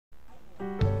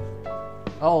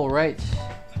Alright,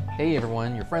 hey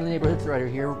everyone, your friendly neighborhood writer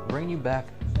here, bringing you back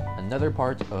another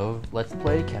part of Let's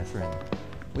Play Catherine.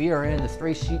 We are in the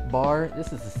Stray Sheep Bar.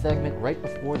 This is the segment right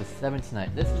before the 7th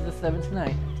night. This is the 7th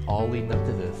night, all leading up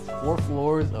to this. 4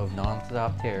 floors of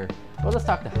non-stop terror. Well, let's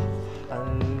talk to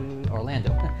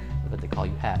Orlando. I was about to call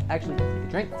you Hat. Actually, let's take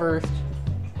a drink first.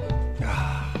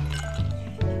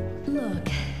 Look,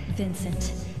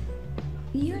 Vincent,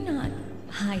 you're not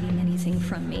hiding anything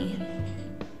from me,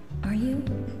 are you?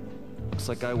 Looks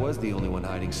like I was the only one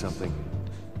hiding something.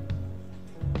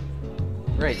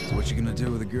 Great. So what you gonna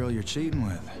do with a girl you're cheating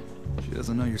with? She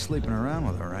doesn't know you're sleeping around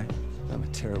with her, right? I'm a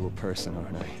terrible person,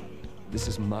 aren't I? This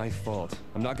is my fault.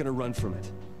 I'm not gonna run from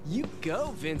it. You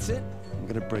go, Vincent. I'm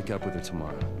gonna break up with her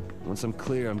tomorrow. Once I'm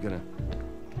clear, I'm gonna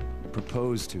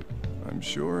propose to. I'm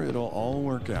sure it'll all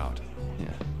work out.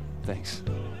 Yeah, thanks.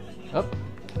 Oh,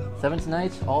 7th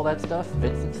night, all that stuff.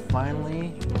 Vincent's finally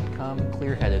become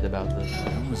clear-headed about this.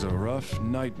 It was a rough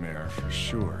nightmare for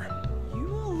sure.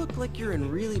 You all look like you're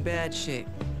in really bad shape.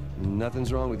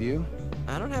 Nothing's wrong with you?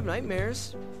 I don't have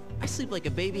nightmares. I sleep like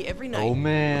a baby every night. Oh You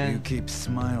man. keep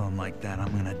smiling like that,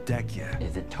 I'm gonna deck you.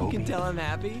 Is it You Toby? can tell I'm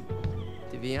happy.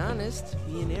 To be honest,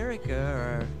 me and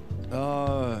Erica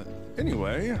are...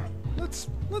 Anyway, let's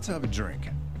have a drink.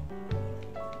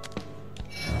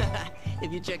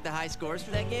 Have you checked the high scores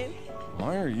for that game?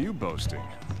 Why are you boasting?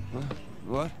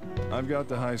 What? I've got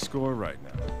the high score right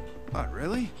now. What,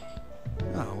 really?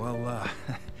 Oh, well,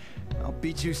 I'll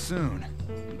beat you soon.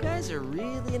 You guys are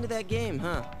really into that game,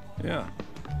 huh? Yeah.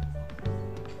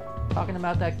 Talking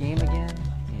about that game again?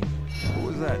 What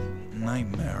was that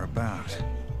nightmare about?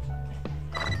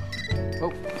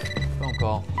 Oh, phone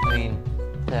call. I mean,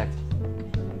 text.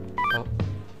 Oh,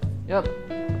 yep.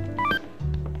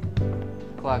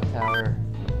 Clock tower.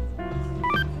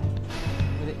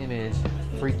 With an image.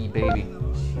 Freaky baby.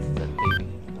 Jesus, that baby.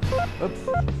 Oops.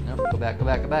 Nope, go back, go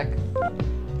back, go back.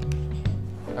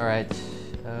 Alright.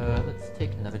 Let's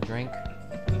take another drink.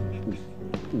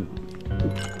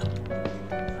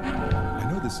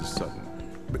 I know this is sudden,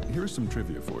 but here's some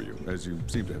trivia for you, as you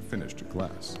seem to have finished your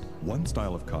class. One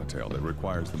style of cocktail that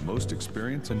requires the most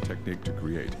experience and technique to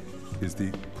create is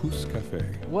the pousse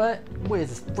café. What? What is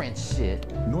this French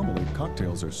shit? Normally,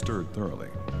 cocktails are stirred thoroughly,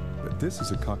 but this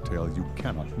is a cocktail you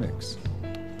cannot mix.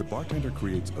 The bartender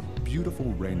creates a beautiful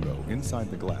rainbow inside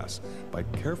the glass by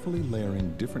carefully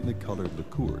layering differently colored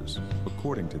liqueurs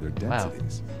according to their Wow.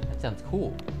 densities. That sounds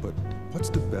cool. But what's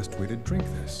the best way to drink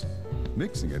this?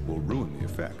 Mixing it will ruin the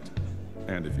effect.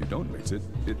 And if you don't mix it,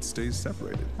 it stays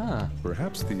separated. Huh.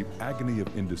 Perhaps the agony of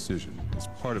indecision is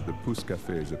part of the Pousse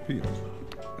Café's appeal.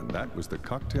 And that was the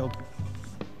cocktail.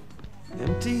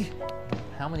 Empty?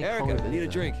 How many Erica, colors I need a is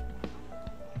that? drink.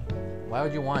 Why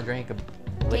would you want to drink a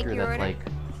liquor that's like,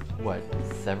 what,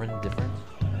 7 different?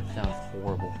 That sounds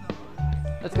horrible.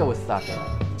 Let's go with sake.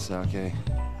 Sake.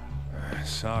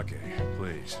 Sake,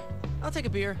 please. I'll take a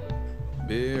beer.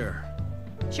 Beer.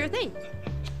 Sure thing.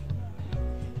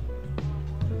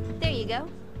 There you go.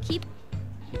 Keep.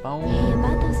 Keep on. Hey,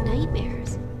 about those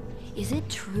nightmares. Is it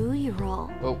true you're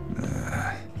all... Oh,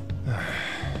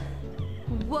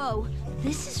 Whoa,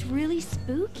 this is really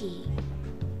spooky.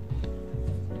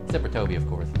 except for Toby, of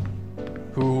course.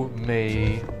 Who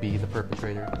may be the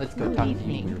perpetrator. Let's go Good talk to you,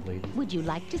 evening. weird lady. Would you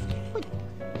like to...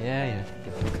 Yeah.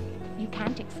 You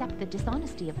can't accept the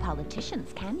dishonesty of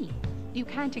politicians, can you? You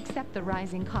can't accept the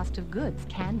rising cost of goods,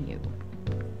 can you?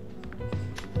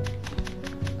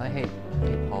 I hate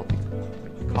politics.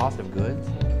 Cost of goods?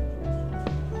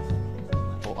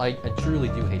 Well, I truly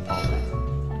do hate politics.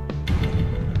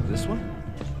 This one?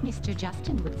 Mr.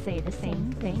 Justin would say the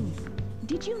same thing.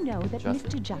 Did you know that Justin?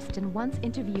 Mr. Justin once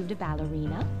interviewed a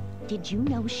ballerina? Did you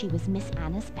know she was Miss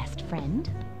Anna's best friend?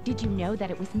 Did you know that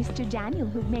it was Mr. Daniel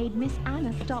who made Miss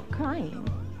Anna stop crying?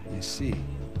 I see.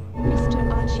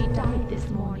 Mr. Archie died this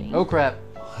morning. Oh crap.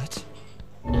 What?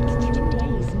 It's 2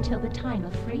 days until the time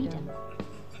of freedom.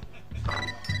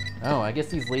 Oh, I guess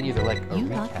these ladies are like a You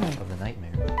got recap me. of the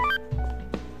nightmare.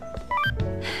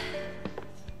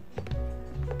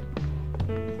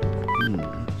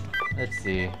 Let's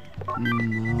see.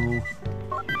 No.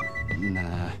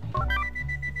 Nah.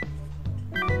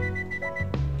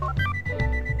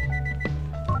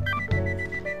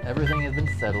 Everything has been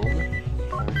settled.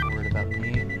 Sorry, worried about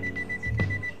me.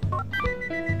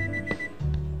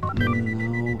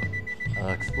 No. I'll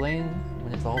explain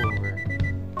when it's all over.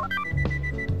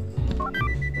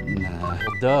 Nah.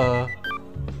 Well, duh.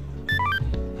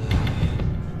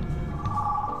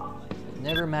 It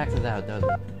never maxes out, does it?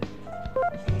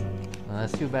 Well,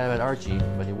 that's too bad about Archie,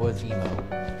 but he was emo.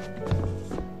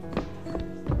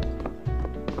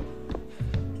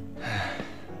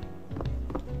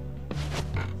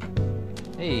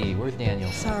 Hey, where's Daniel?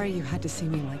 Sorry you had to see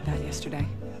me like that yesterday.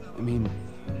 I mean,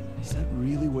 is that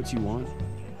really what you want?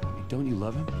 I mean, don't you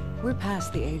love him? We're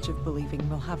past the age of believing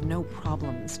we'll have no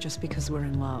problems just because we're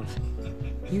in love.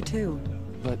 You too.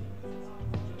 But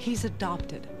He's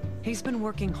adopted. He's been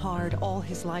working hard all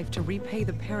his life to repay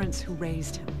the parents who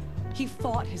raised him. He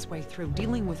fought his way through,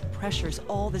 dealing with pressures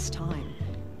all this time.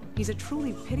 He's a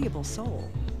truly pitiable soul.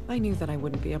 I knew that I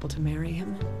wouldn't be able to marry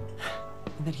him.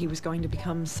 And that he was going to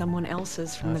become someone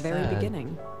else's from the very sad.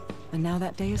 beginning. And now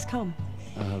that day has come.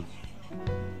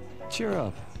 cheer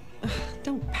up.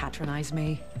 Don't patronize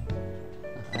me.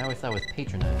 I always thought it was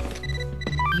patronized.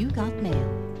 You got mail.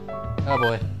 Oh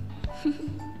boy.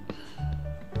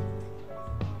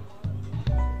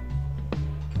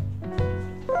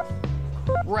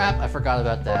 Crap, I forgot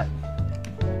about that.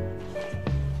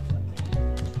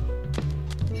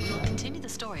 We'll continue the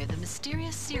story of the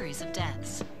mysterious series of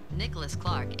deaths. Nicholas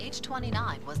Clark, age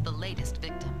 29, was the latest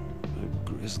victim. What a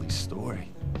grisly story.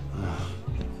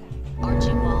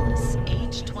 Archie Wallace,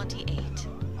 age 28.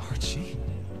 Archie?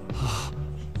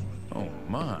 Oh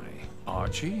my.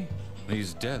 Archie?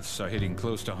 These deaths are hitting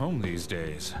close to home these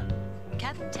days.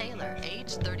 Kevin Taylor,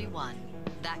 age 31.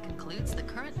 That concludes the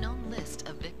current known list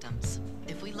of victims.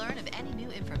 If we learn of any new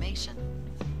information...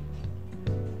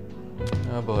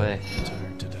 Oh boy. I'm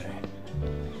tired today.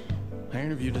 I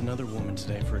interviewed another woman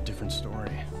today for a different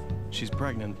story. She's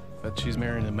pregnant, but she's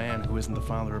marrying a man who isn't the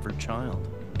father of her child.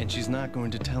 And she's not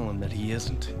going to tell him that he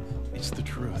isn't. It's the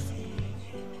truth.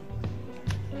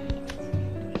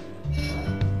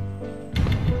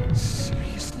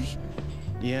 Seriously?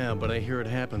 Yeah, but I hear it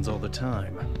happens all the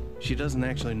time. She doesn't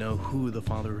actually know who the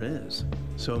father is.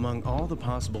 So among all the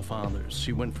possible fathers,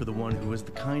 she went for the one who is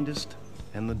the kindest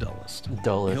and the dullest.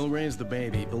 Dullest. He'll raise the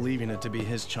baby, believing it to be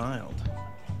his child.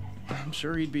 I'm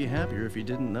sure he'd be happier if he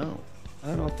didn't know.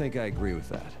 I don't think I agree with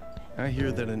that. I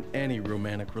hear that in any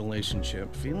romantic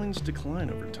relationship, feelings decline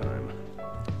over time.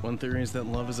 One theory is that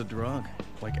love is a drug,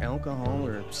 like alcohol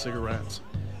or cigarettes.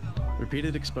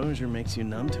 Repeated exposure makes you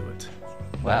numb to it.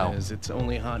 Wow. That is, it's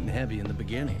only hot and heavy in the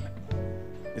beginning.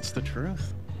 It's the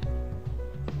truth.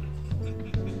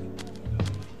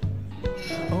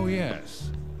 Oh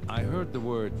yes. I heard the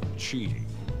word cheating.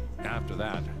 After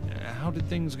that, how did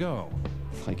things go?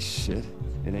 Like shit.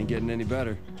 It ain't getting any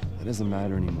better. That doesn't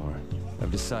matter anymore.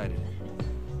 I've decided.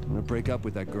 I'm gonna break up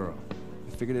with that girl.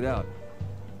 I figured it out.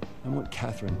 I want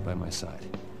Catherine by my side.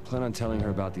 Plan on telling her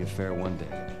about the affair one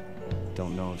day.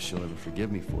 Don't know if she'll ever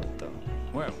forgive me for it, though.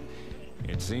 Well,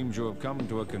 it seems you have come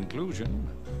to a conclusion.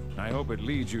 I hope it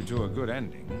leads you to a good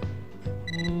ending.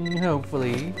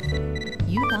 Hopefully.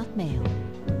 You got mail.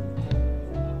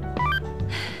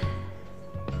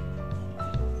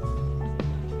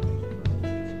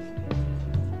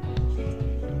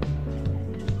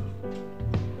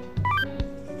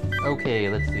 Okay,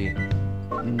 let's see.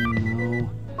 No.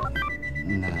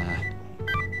 Nah.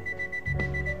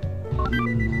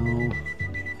 No.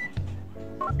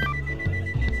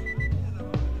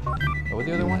 What was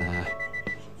the other one?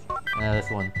 This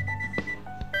one.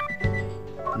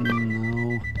 No.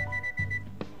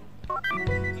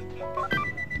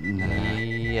 Nah.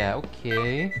 Yeah,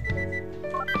 okay.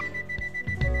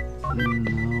 No.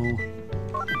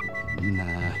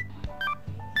 Nah.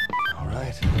 All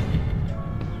right.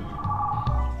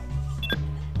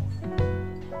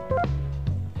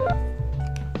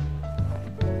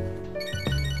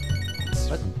 It's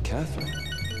from Catherine.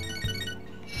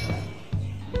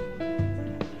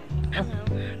 Hello,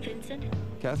 Vincent?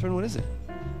 Catherine, what is it?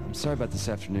 I'm sorry about this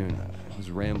afternoon. I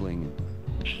was rambling.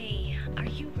 Hey, are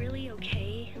you really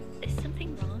okay? Is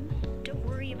something wrong? Don't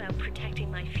worry about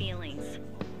protecting my feelings.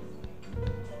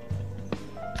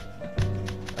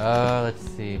 Let's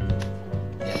see.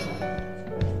 Yeah.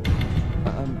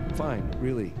 I'm fine,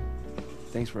 really.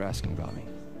 Thanks for asking about me.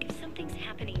 If something's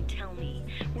happening, tell me.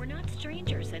 We're not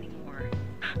strangers anymore.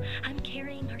 I'm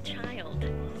carrying our child.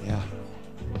 Yeah.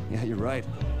 Yeah, you're right.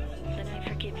 Then I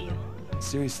forgive you.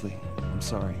 Seriously, I'm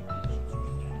sorry.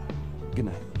 Good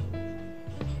night.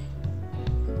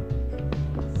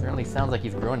 Certainly sounds like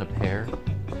he's growing a pair.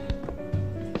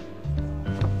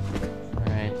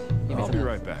 Alright. I'll be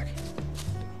right back.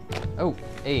 Oh,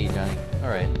 hey, Johnny.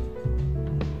 Alright.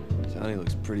 Johnny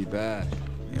looks pretty bad.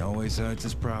 He always hides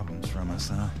his problems from us,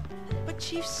 huh? But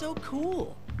Chief's so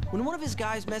cool. When one of his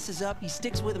guys messes up, he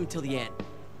sticks with him till the end.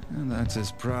 And that's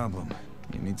his problem.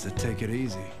 He needs to take it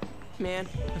easy. Man,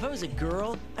 if I was a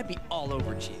girl, I'd be all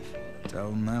over Chief. Tell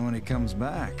him that when he comes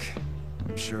back.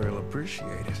 I'm sure he'll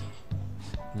appreciate it.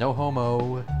 No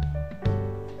homo.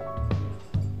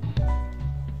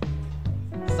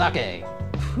 Sake.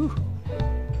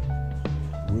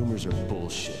 Rumors are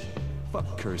bullshit.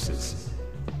 Fuck curses.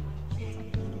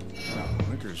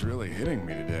 Liquor's really hitting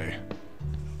me today.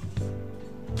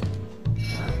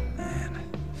 Man.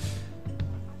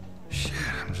 Shit,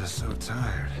 I'm just so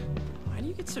tired. Why do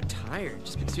you get so tired?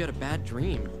 Just because you had a bad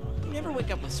dream? You never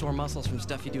wake up with sore muscles from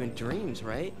stuff you do in dreams,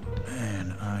 right?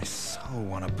 Man, I so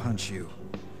want to punch you.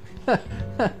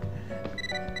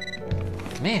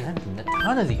 Man, a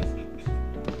ton of these.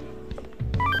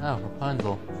 Oh,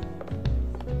 Rapunzel.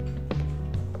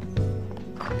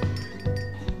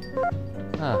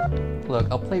 Huh.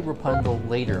 Look, I'll play Rapunzel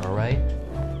later, alright?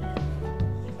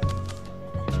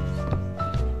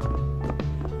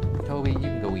 Toby, you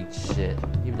can go eat shit,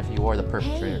 even if you are the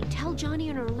perpetrator. Hey, tell Johnny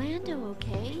and Orlando,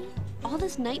 okay? All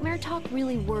this nightmare talk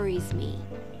really worries me.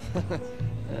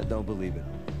 Don't believe it.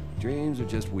 Dreams are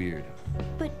just weird.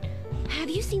 But have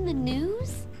you seen the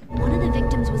news? One of the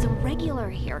victims was a regular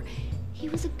here. He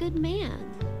was a good man.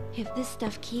 If this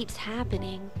stuff keeps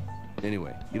happening...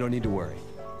 Anyway, you don't need to worry.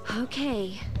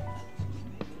 Okay.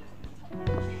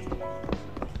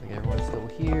 Like everyone's still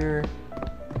here.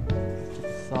 Just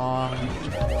a song.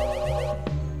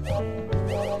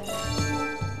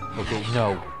 Okay,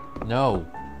 no. No.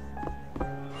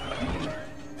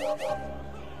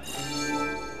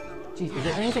 Jeez, is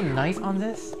there anything nice on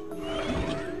this?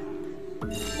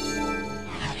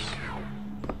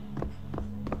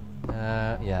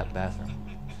 Yeah, bathroom.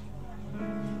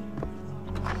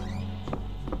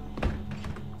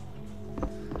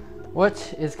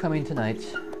 What is coming tonight?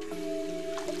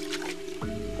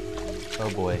 Oh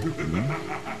boy. Well,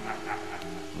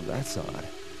 that's odd.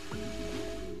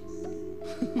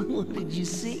 What did you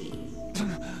see?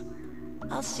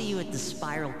 I'll see you at the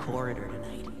Spiral Corridor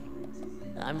tonight.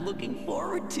 I'm looking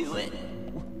forward to it.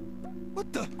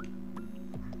 What the?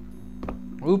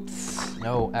 Oops.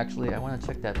 No, actually, I want to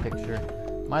check that picture.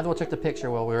 Might as well check the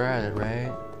picture while we're at it, right?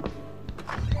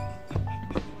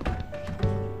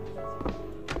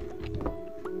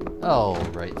 All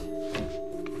right.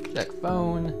 Check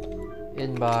phone,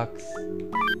 inbox,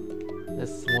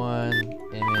 this one,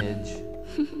 image.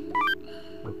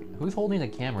 Okay. Who's holding the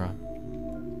camera?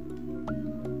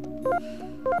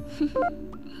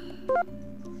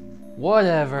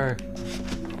 Whatever.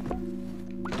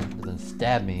 Doesn't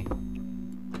stab me.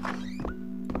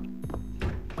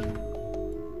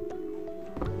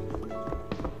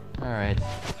 Alright.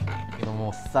 Give him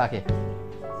more sake.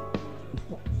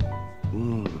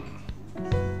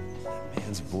 That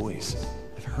man's voice.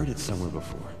 I've heard it somewhere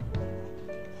before.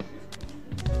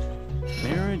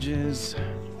 Marriage is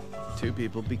two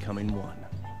people becoming one.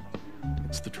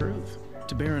 It's the truth.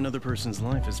 To bear another person's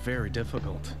life is very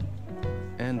difficult.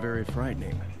 And very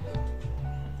frightening.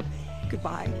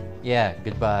 Goodbye. Yeah,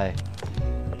 goodbye.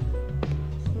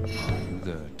 Are you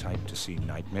the type to see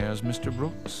nightmares, Mr.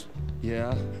 Brooks?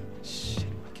 Yeah. Shit,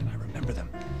 why can't I remember them?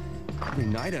 Every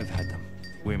night I've had them.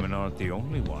 Women aren't the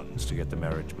only ones to get the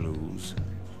marriage blues.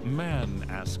 Man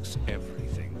asks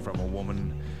everything from a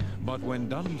woman, but when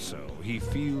done so, he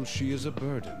feels she is a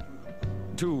burden.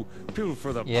 To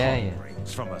pilfer the palm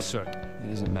rings from a certain... It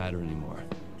doesn't matter anymore.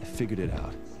 I figured it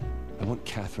out. I want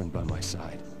Catherine by my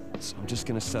side, so I'm just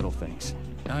gonna settle things.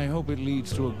 I hope it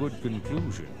leads to a good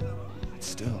conclusion. But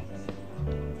still,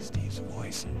 Steve's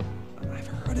voice. I've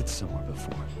heard it somewhere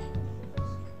before.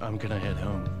 I'm gonna head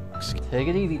home. Take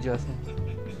it easy, Justin.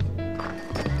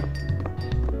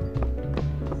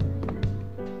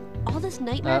 All this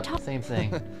nightmare talk... Same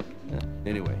thing.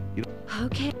 Anyway, you...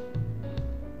 Okay.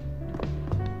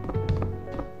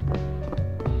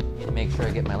 Need to make sure I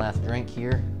get my last drink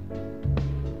here.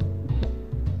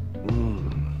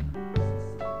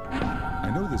 I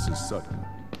know this is sudden.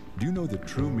 Do you know the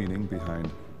true meaning behind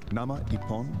Nama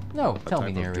Ippon? No, tell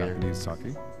me, a type of narrator. Japanese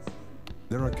sake?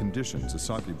 There are conditions a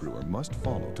sake brewer must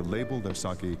follow to label their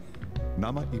sake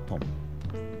Nama Ippon.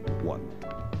 1.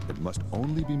 It must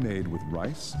only be made with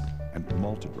rice and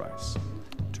malted rice.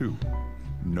 2.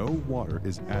 No water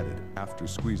is added after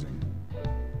squeezing.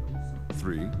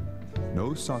 3.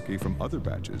 No sake from other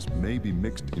batches may be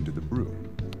mixed into the brew.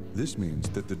 This means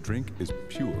that the drink is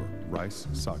pure rice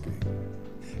sake.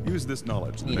 Use this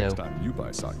knowledge the next time you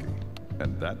buy sake.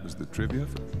 And that was the trivia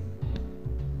for...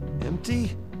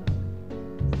 Empty?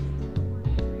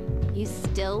 You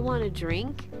still want a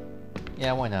drink?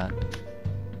 Yeah, why not?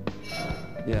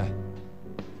 Yeah.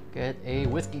 Get a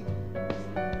whiskey.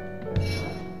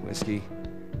 Whiskey.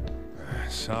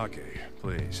 Sake,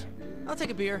 please. I'll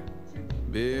take a beer.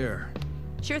 Beer.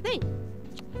 Sure thing.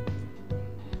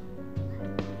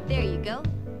 There you go.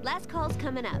 Last call's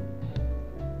coming up.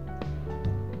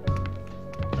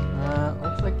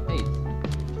 Looks like 8.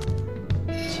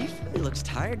 She really looks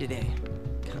tired today.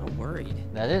 Kind of worried.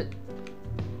 That it?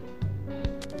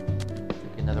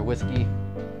 Another whiskey.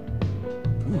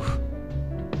 Oof.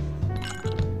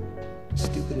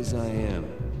 Stupid as I am,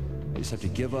 I just have to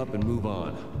give up and move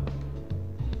on.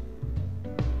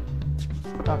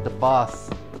 Talk to boss.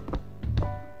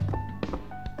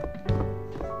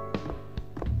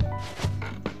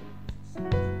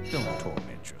 Don't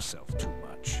torment yourself too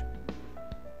much.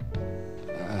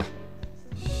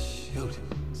 Shoot.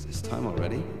 Is this time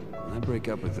already? When I break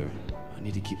up with her, I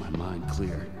need to keep my mind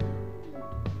clear.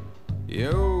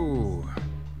 Yo!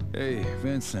 Hey,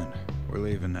 Vincent. We're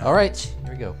leaving now. Alright,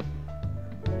 here we go.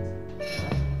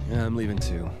 Yeah, I'm leaving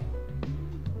too.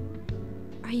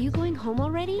 Are you going home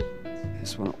already? I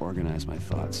just want to organize my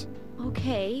thoughts.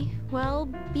 Okay, well,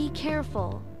 be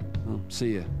careful. Well,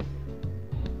 see ya.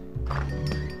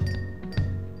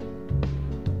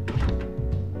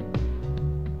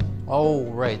 Oh,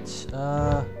 right.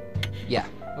 Yeah.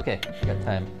 Okay, we got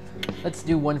time. Let's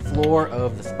do one floor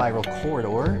of the spiral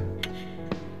corridor.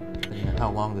 Depending on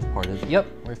how long this part is. Yep,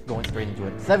 we're going straight into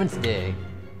it. 7th day.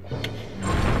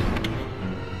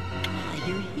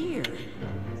 You're here.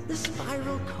 The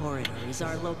spiral corridor is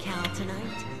our locale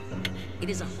tonight. It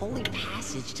is a holy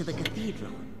passage to the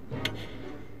cathedral.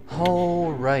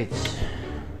 All right.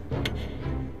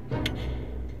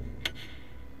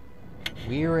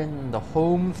 We're in the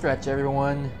home stretch,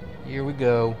 everyone. Here we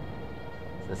go.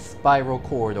 The spiral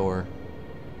corridor.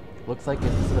 Looks like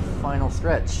it's the final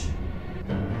stretch.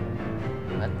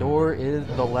 That door is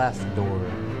the last door.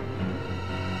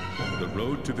 The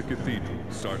road to the cathedral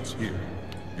starts here.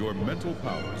 Your mental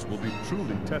powers will be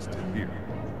truly tested here.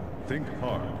 Think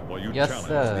hard while you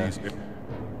challenge these.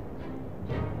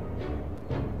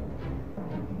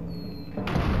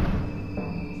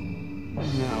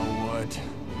 Now what?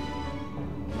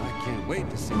 I can't wait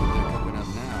to see what they're cooking up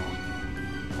now.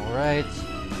 Alright.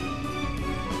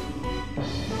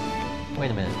 Wait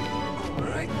a minute.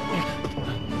 Alright.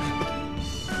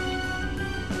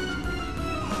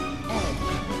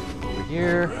 Over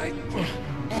here. Right.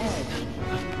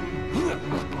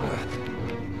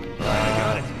 I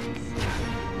got it.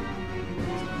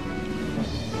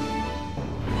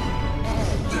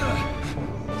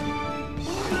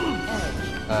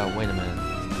 Wait a minute.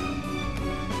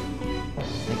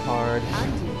 Think hard.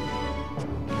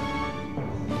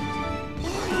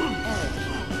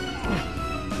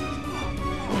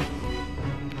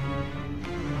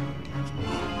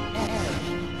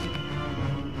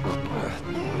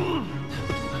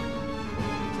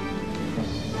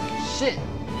 Shit!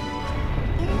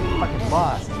 Fucking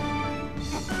lost.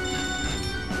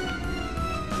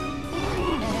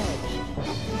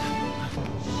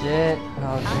 Shit.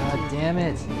 Oh god damn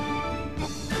it.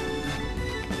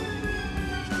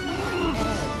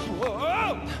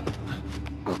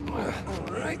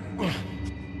 Alright.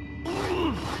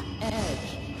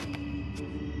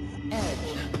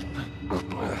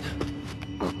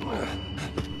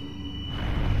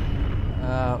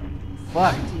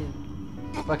 Fuck.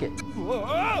 Fuck it.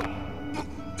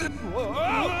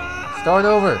 Start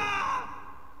over.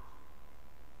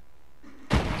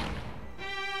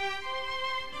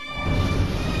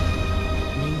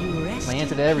 My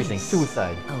answer to everything,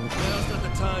 suicide. Now's not the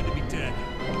time to be dead.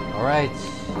 Alright,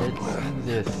 let's do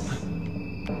this.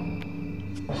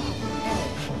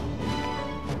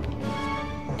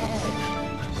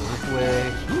 Go this way.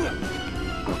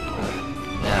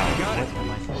 Now, what am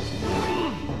I supposed to do?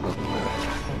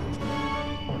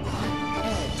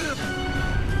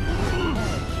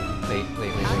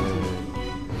 Wait.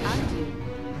 Undo.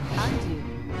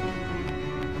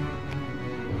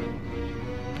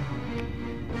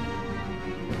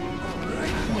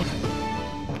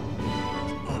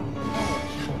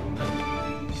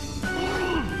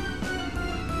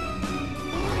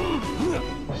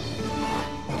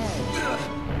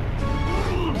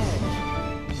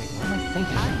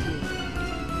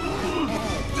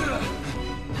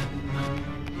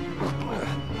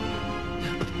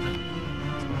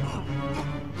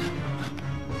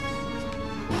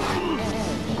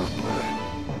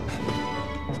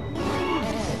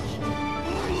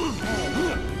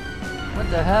 What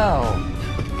the hell?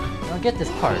 I don't get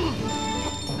this part.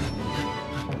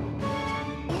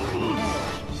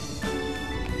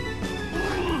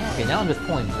 Okay, now I'm just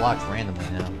pulling blocks randomly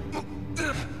now.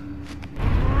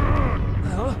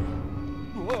 Huh?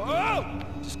 Whoa!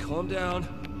 Just calm down.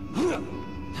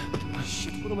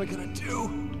 Shit, what am I gonna do?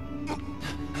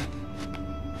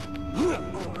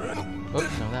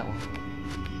 Oops, no, that one.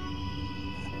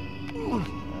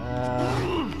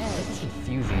 This is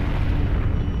confusing.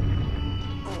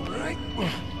 Alright.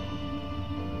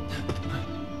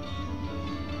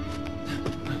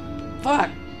 Fuck!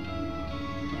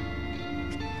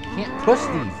 Can't push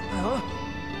these.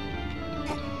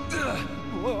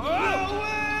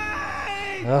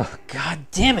 Oh, god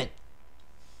damn it!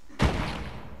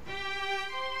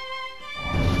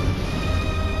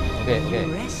 Okay.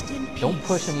 Don't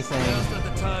push anything.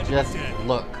 Just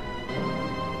look.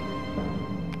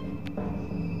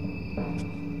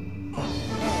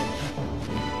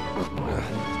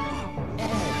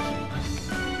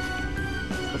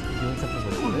 Supposed to be doing something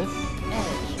with this?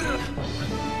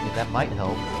 Yeah, that might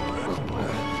help.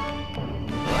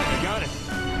 I got it.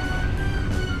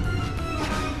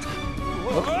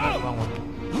 Oops, that's the wrong one.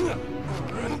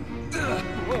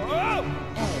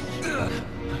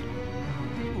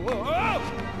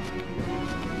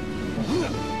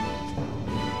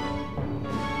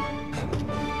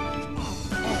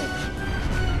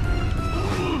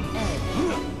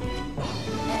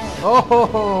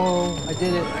 Oh, I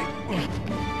did it.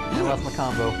 I lost my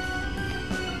combo.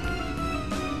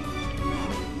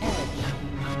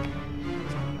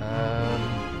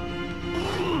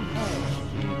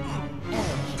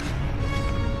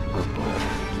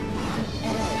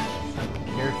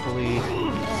 Carefully.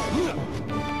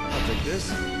 I'll take this.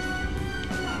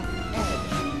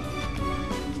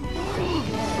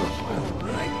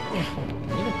 Can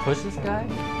you even push this guy?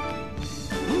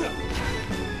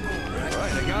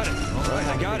 Alright, I got it. Alright, I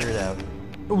got it. Figure it out.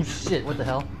 Oh shit, what the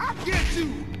hell? Get you!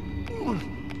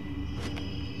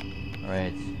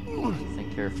 Alright.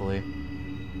 Think carefully.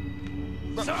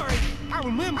 Sorry, I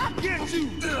remember. Get you!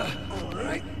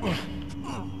 Alright.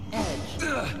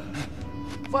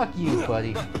 Fuck you,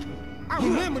 buddy. I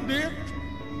remember, dear.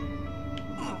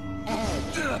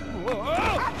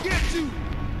 Get you!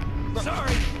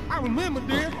 Sorry, I remember,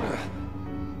 dear.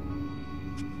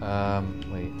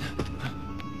 Wait.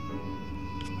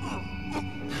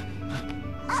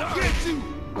 Get you!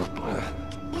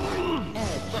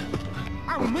 I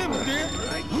remember, dear.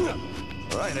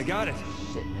 Alright, I got it.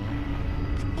 Shit, man.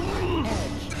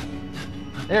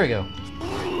 There we go.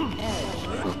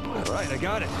 Alright, I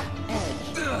got it.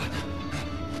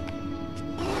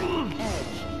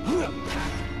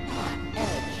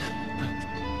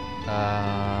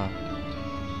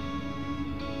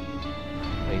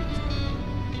 Wait.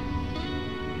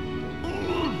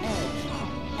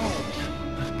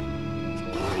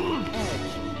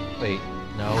 Wait,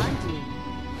 no.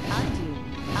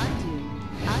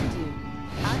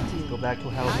 Go back to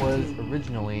how it was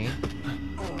originally.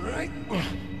 Alright.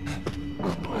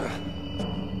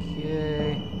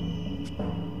 Okay. I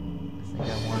think I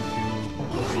want to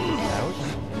push this out.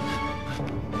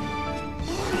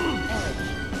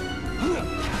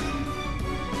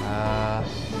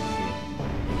 Let's see.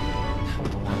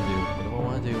 What do I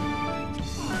want to do?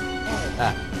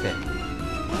 Ah, okay.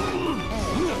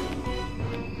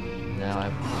 Now I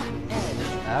push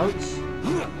this out.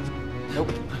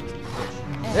 Nope.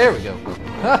 There we go.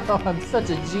 Oh, I'm such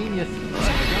a genius.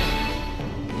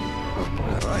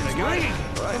 Alright, I got it.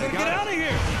 Alright, I got it. Get out of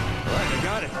here! Alright, I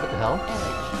got it. What the hell?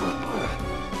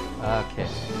 Okay.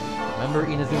 Remember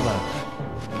Inazuma.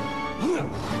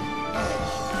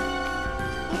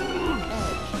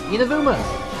 Inazuma!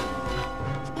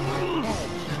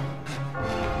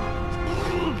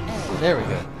 There we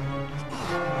go.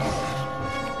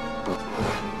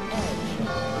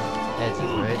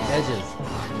 Edges, right? Edges.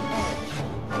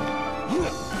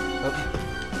 Oh.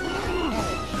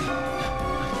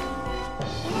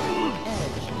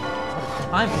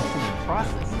 Time-consuming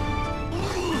process.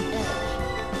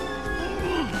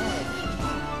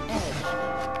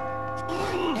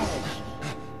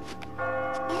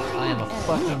 I am a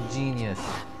fucking genius.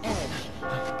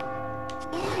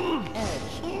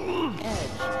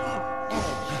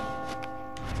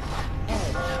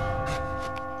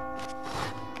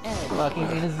 Fucking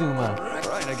Inazuma.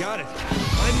 Alright, I got it.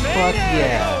 Fuck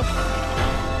yeah.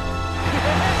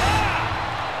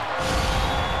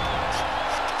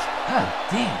 God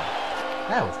damn.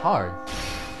 That was hard.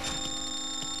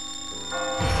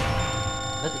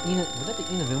 Was that the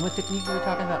Inazuma technique we were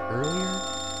talking about earlier?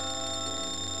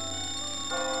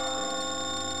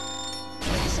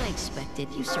 As I expected,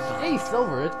 you survived. Hey,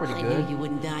 Silver, that's pretty I good. knew you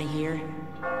wouldn't die here.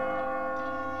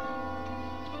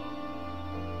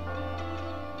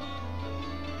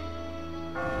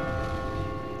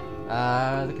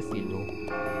 The cathedral.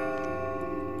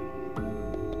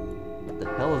 What the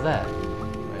hell is that?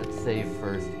 Alright, let's save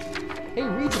first. Hey,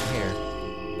 Regent here!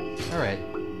 Alright.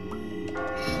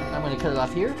 I'm gonna cut it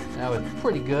off here. That was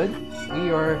pretty good.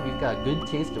 We've got a good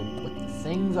taste of what the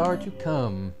things are to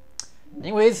come.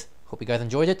 Anyways, hope you guys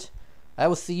enjoyed it. I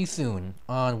will see you soon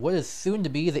on what is soon to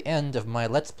be the end of my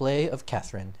Let's Play of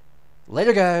Catherine.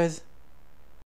 Later, guys!